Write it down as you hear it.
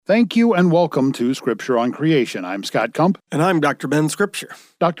Thank you and welcome to Scripture on Creation. I'm Scott Kump. And I'm Dr. Ben Scripture.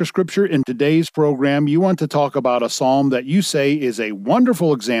 Dr. Scripture, in today's program, you want to talk about a psalm that you say is a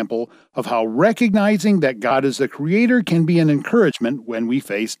wonderful example of how recognizing that God is the Creator can be an encouragement when we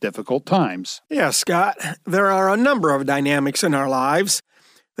face difficult times. Yeah, Scott, there are a number of dynamics in our lives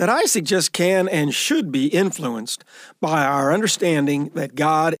that I suggest can and should be influenced by our understanding that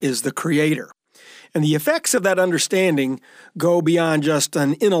God is the Creator. And the effects of that understanding go beyond just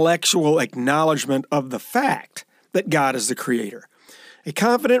an intellectual acknowledgement of the fact that God is the Creator. A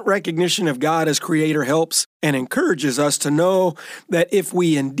confident recognition of God as Creator helps and encourages us to know that if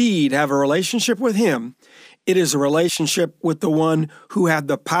we indeed have a relationship with Him, it is a relationship with the one who had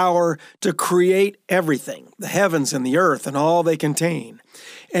the power to create everything, the heavens and the earth and all they contain.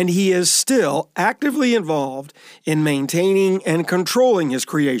 And He is still actively involved in maintaining and controlling His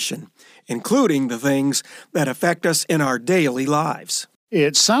creation, including the things that affect us in our daily lives.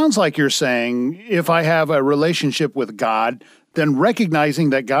 It sounds like you're saying, if I have a relationship with God, then recognizing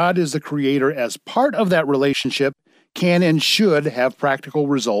that God is the Creator as part of that relationship can and should have practical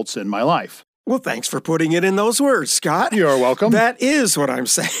results in my life. Well, thanks for putting it in those words, Scott. You're welcome. That is what I'm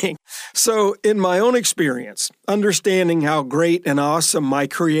saying. So, in my own experience, understanding how great and awesome my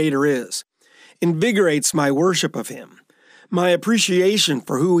Creator is invigorates my worship of Him, my appreciation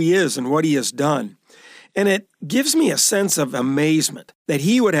for who He is and what He has done. And it gives me a sense of amazement that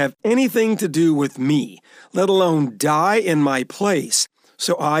He would have anything to do with me, let alone die in my place,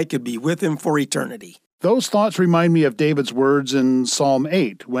 so I could be with Him for eternity. Those thoughts remind me of David's words in Psalm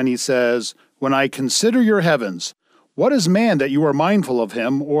 8 when he says, "When I consider your heavens, what is man that you are mindful of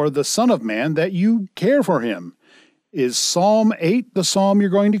him, or the son of man that you care for him?" Is Psalm 8 the psalm you're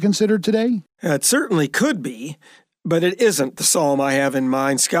going to consider today? It certainly could be, but it isn't the psalm I have in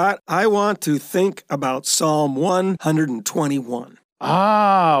mind, Scott. I want to think about Psalm 121.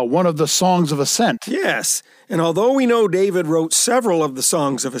 Ah, one of the songs of ascent. Yes, and although we know David wrote several of the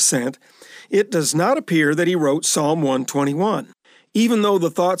songs of ascent, it does not appear that he wrote Psalm 121, even though the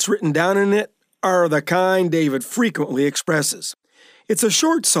thoughts written down in it are the kind David frequently expresses. It's a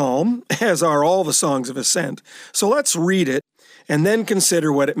short psalm, as are all the songs of ascent, so let's read it and then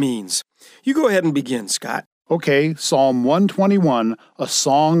consider what it means. You go ahead and begin, Scott. Okay, Psalm 121, a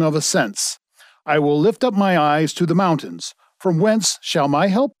song of ascents. I will lift up my eyes to the mountains. From whence shall my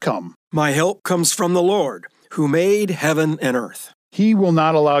help come? My help comes from the Lord, who made heaven and earth. He will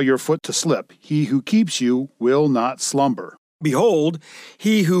not allow your foot to slip. He who keeps you will not slumber. Behold,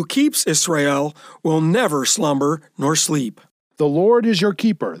 He who keeps Israel will never slumber nor sleep. The Lord is your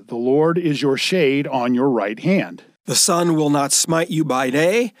keeper. The Lord is your shade on your right hand. The sun will not smite you by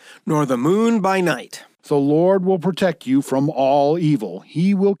day, nor the moon by night. The Lord will protect you from all evil.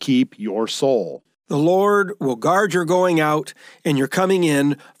 He will keep your soul. The Lord will guard your going out and your coming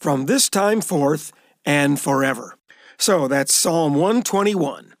in from this time forth and forever. So that's Psalm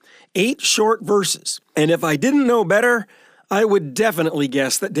 121, 8 short verses. And if I didn't know better, I would definitely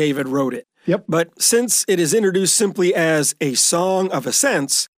guess that David wrote it. Yep. But since it is introduced simply as a song of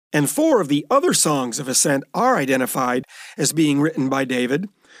ascents, and 4 of the other songs of ascent are identified as being written by David,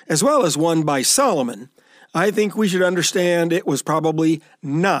 as well as one by Solomon, I think we should understand it was probably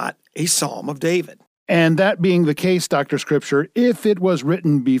not a Psalm of David. And that being the case, Dr. Scripture, if it was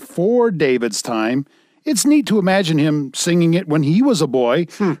written before David's time, it's neat to imagine him singing it when he was a boy,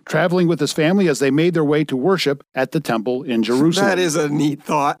 traveling with his family as they made their way to worship at the temple in Jerusalem. That is a neat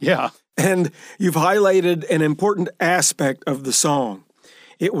thought. Yeah. And you've highlighted an important aspect of the song.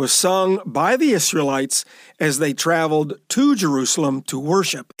 It was sung by the Israelites as they traveled to Jerusalem to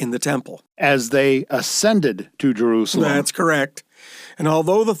worship in the temple. As they ascended to Jerusalem. That's correct. And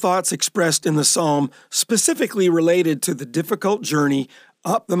although the thoughts expressed in the psalm specifically related to the difficult journey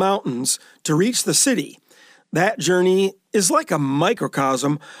up the mountains to reach the city, that journey is like a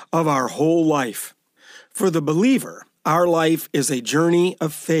microcosm of our whole life. For the believer, our life is a journey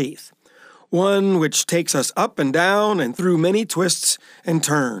of faith, one which takes us up and down and through many twists and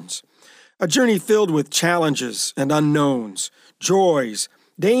turns. A journey filled with challenges and unknowns, joys,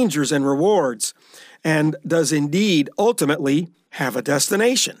 dangers, and rewards, and does indeed ultimately have a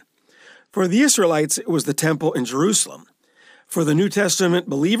destination. For the Israelites, it was the temple in Jerusalem. For the New Testament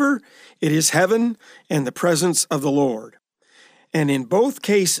believer, it is heaven and the presence of the Lord. And in both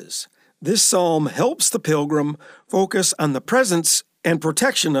cases, this psalm helps the pilgrim focus on the presence and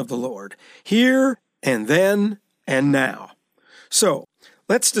protection of the Lord, here and then and now. So,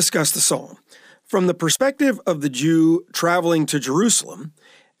 let's discuss the psalm from the perspective of the Jew traveling to Jerusalem,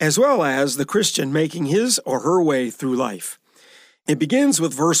 as well as the Christian making his or her way through life. It begins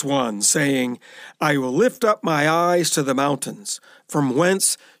with verse 1 saying, I will lift up my eyes to the mountains. From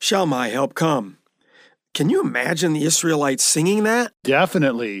whence shall my help come? Can you imagine the Israelites singing that?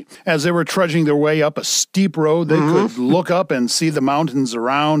 Definitely. As they were trudging their way up a steep road, they could look up and see the mountains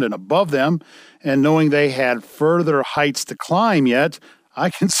around and above them, and knowing they had further heights to climb yet,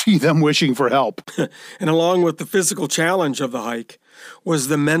 I can see them wishing for help. And along with the physical challenge of the hike was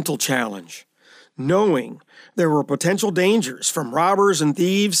the mental challenge, knowing there were potential dangers from robbers and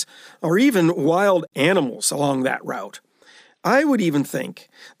thieves or even wild animals along that route. I would even think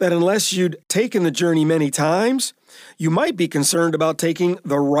that unless you'd taken the journey many times, you might be concerned about taking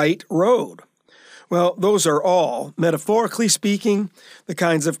the right road. Well, those are all, metaphorically speaking, the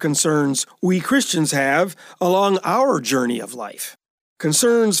kinds of concerns we Christians have along our journey of life.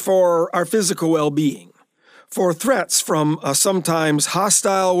 Concerns for our physical well-being, for threats from a sometimes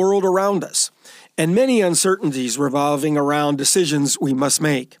hostile world around us, and many uncertainties revolving around decisions we must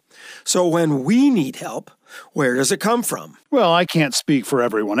make. So when we need help, where does it come from? Well, I can't speak for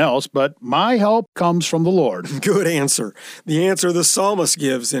everyone else, but my help comes from the Lord. Good answer. The answer the psalmist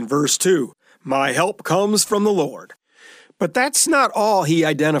gives in verse 2. My help comes from the Lord. But that's not all he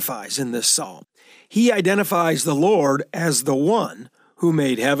identifies in this psalm. He identifies the Lord as the one who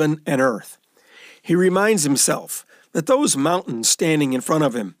made heaven and earth. He reminds himself that those mountains standing in front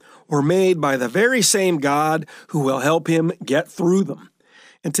of him were made by the very same God who will help him get through them.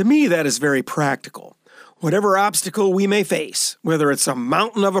 And to me, that is very practical. Whatever obstacle we may face, whether it's a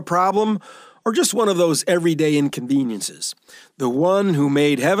mountain of a problem or just one of those everyday inconveniences, the one who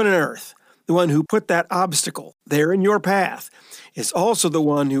made heaven and earth, the one who put that obstacle there in your path, is also the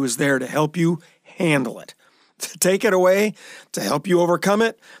one who is there to help you handle it, to take it away, to help you overcome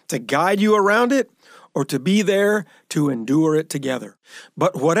it, to guide you around it, or to be there to endure it together.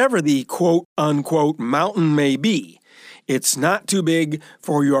 But whatever the quote-unquote mountain may be, it's not too big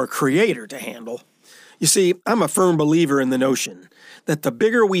for your Creator to handle. You see, I'm a firm believer in the notion that the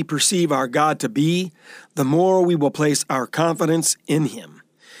bigger we perceive our God to be, the more we will place our confidence in Him.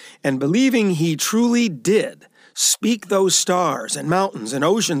 And believing He truly did speak those stars and mountains and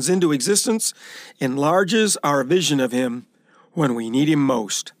oceans into existence enlarges our vision of Him when we need Him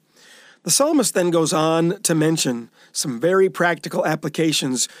most. The psalmist then goes on to mention some very practical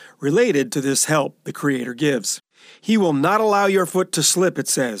applications related to this help the Creator gives. He will not allow your foot to slip, it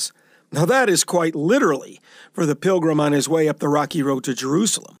says. Now that is quite literally for the pilgrim on his way up the rocky road to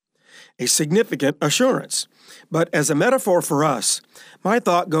Jerusalem, a significant assurance. But as a metaphor for us, my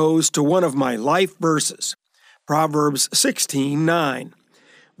thought goes to one of my life verses, Proverbs 16:9.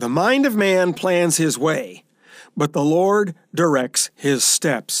 The mind of man plans his way, but the Lord directs his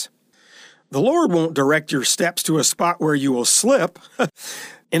steps. The Lord won't direct your steps to a spot where you will slip.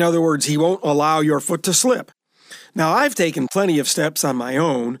 In other words, He won't allow your foot to slip. Now, I've taken plenty of steps on my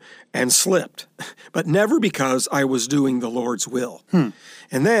own and slipped, but never because I was doing the Lord's will. And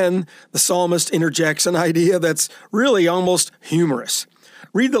then the psalmist interjects an idea that's really almost humorous.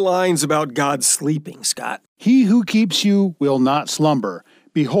 Read the lines about God sleeping, Scott. He who keeps you will not slumber.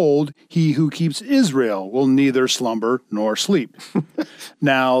 Behold, he who keeps Israel will neither slumber nor sleep.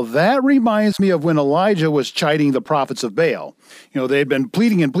 Now, that reminds me of when Elijah was chiding the prophets of Baal. They had been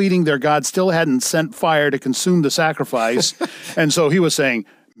pleading and pleading. Their God still hadn't sent fire to consume the sacrifice. And so he was saying,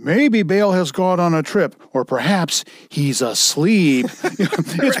 maybe Baal has gone on a trip, or perhaps he's asleep.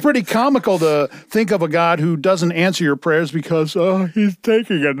 It's pretty comical to think of a God who doesn't answer your prayers because, he's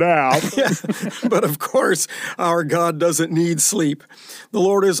taking a nap. But of course, our God doesn't need sleep. The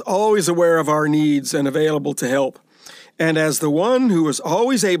Lord is always aware of our needs and available to help. And as the one who is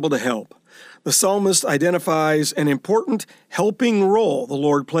always able to help, the psalmist identifies an important helping role the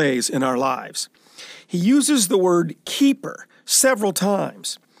Lord plays in our lives. He uses the word keeper several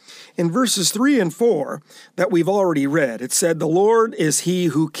times. In verses 3 and 4 that we've already read, it said, the Lord is He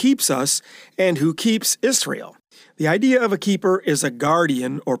who keeps us and who keeps Israel. The idea of a keeper is a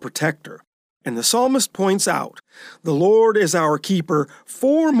guardian or protector. And the psalmist points out, the Lord is our keeper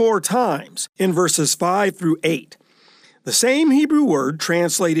 4 more times in verses 5 through 8. The same Hebrew word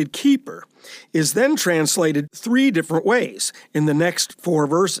translated keeper is then translated 3 different ways in the next 4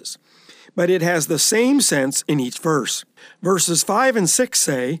 verses. But it has the same sense in each verse. Verses 5 and 6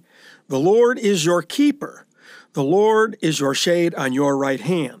 say, the Lord is your keeper. The Lord is your shade on your right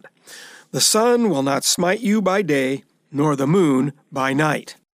hand. The sun will not smite you by day, nor the moon by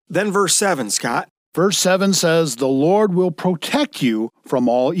night. Then verse 7, Scott. Verse 7 says, the Lord will protect you from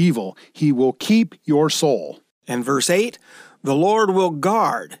all evil. He will keep your soul. And verse 8, the Lord will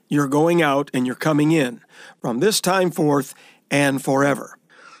guard your going out and your coming in from this time forth and forever.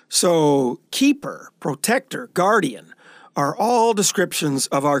 So, keeper, protector, guardian are all descriptions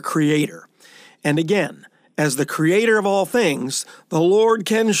of our Creator. And again, as the Creator of all things, the Lord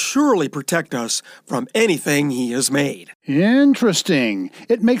can surely protect us from anything He has made. Interesting.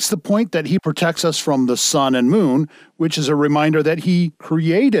 It makes the point that he protects us from the sun and moon, which is a reminder that he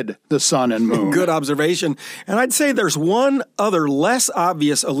created the sun and moon. Good observation. And I'd say there's one other less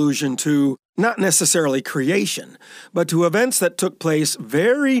obvious allusion to not necessarily creation, but to events that took place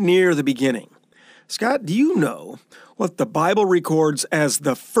very near the beginning. Scott, do you know what the Bible records as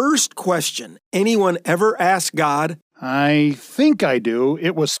the first question anyone ever asked God? I think I do.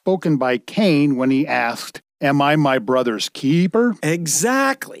 It was spoken by Cain when he asked, "Am I my brother's keeper?"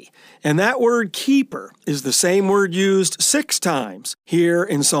 Exactly. And that word keeper is the same word used 6 times here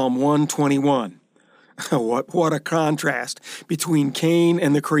in Psalm 121. What a contrast between Cain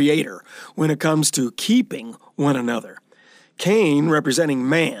and the Creator when it comes to keeping one another. Cain, representing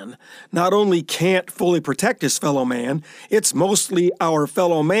man, not only can't fully protect his fellow man, it's mostly our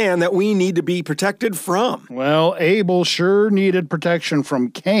fellow man that we need to be protected from. Well, Abel sure needed protection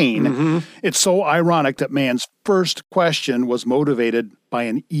from Cain. It's so ironic that man's first question was motivated by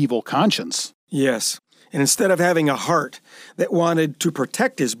an evil conscience. Yes, and instead of having a heart that wanted to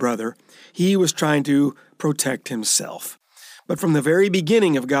protect his brother, he was trying to protect himself. But from the very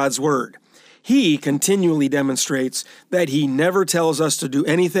beginning of God's Word, He continually demonstrates that He never tells us to do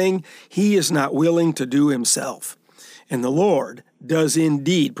anything He is not willing to do Himself. And the Lord does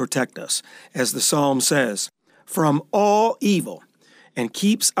indeed protect us, as the Psalm says, from all evil, and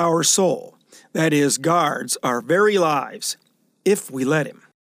keeps our soul, that is, guards our very lives, if we let Him.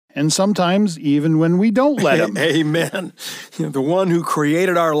 And sometimes even when we don't let him. Amen. The one who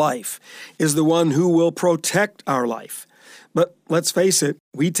created our life is the one who will protect our life. But let's face it,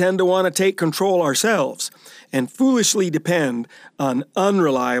 we tend to want to take control ourselves and foolishly depend on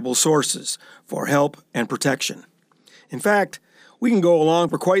unreliable sources for help and protection. In fact, we can go along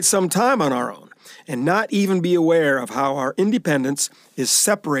for quite some time on our own and not even be aware of how our independence is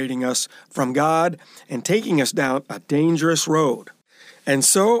separating us from God and taking us down a dangerous road. And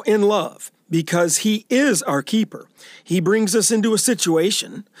so in love, because He is our keeper, He brings us into a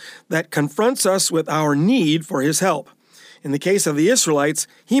situation that confronts us with our need for His help. In the case of the Israelites,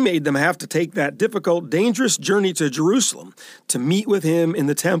 He made them have to take that difficult, dangerous journey to Jerusalem to meet with Him in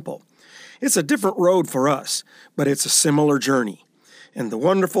the temple. It's a different road for us, but it's a similar journey. And the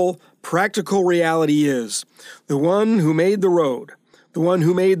wonderful, practical reality is, the one who made the road, the one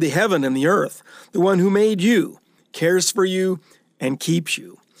who made the heaven and the earth, the one who made you, cares for you and keeps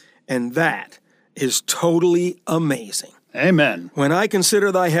you. And that is totally amazing. Amen. When I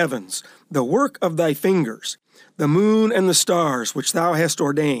consider thy heavens, the work of thy fingers, the moon and the stars which thou hast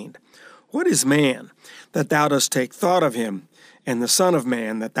ordained, what is man, that thou dost take thought of him, and the Son of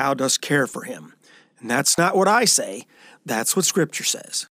Man, that thou dost care for him? And that's not what I say, that's what Scripture says.